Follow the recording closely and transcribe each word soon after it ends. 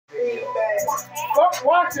Fuck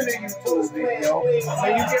watching a YouTube video when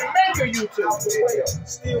you can make a YouTube video.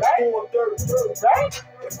 Right?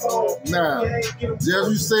 Now, just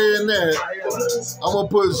you saying that, I'm gonna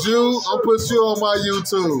put you on my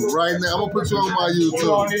YouTube right now. I'm gonna put you on my You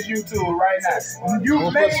YouTube. on this YouTube right now.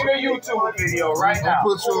 You making a YouTube video right now. I'm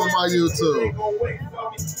gonna put you on my YouTube.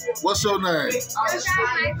 What's your name?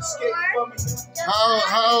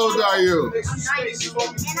 How old are you? I'm 19.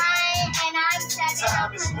 And I'm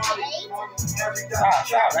 7. Stop,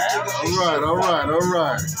 man. All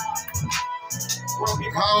right.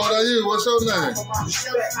 How old are you? What's your name? All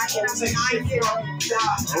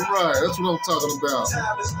right, that's what I'm talking about.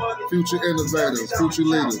 Future innovators, future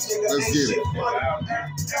leaders. Let's get it. Can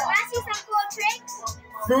I see some cool tricks?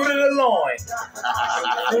 Fruit of the loin.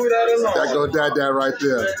 Fruit of the loin. That go that right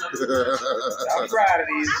there. I'm proud of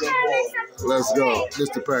these little boys. Let's go.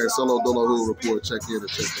 Mr. Perry, Solo Dolo Who Report. Check in and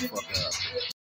check the fuck out.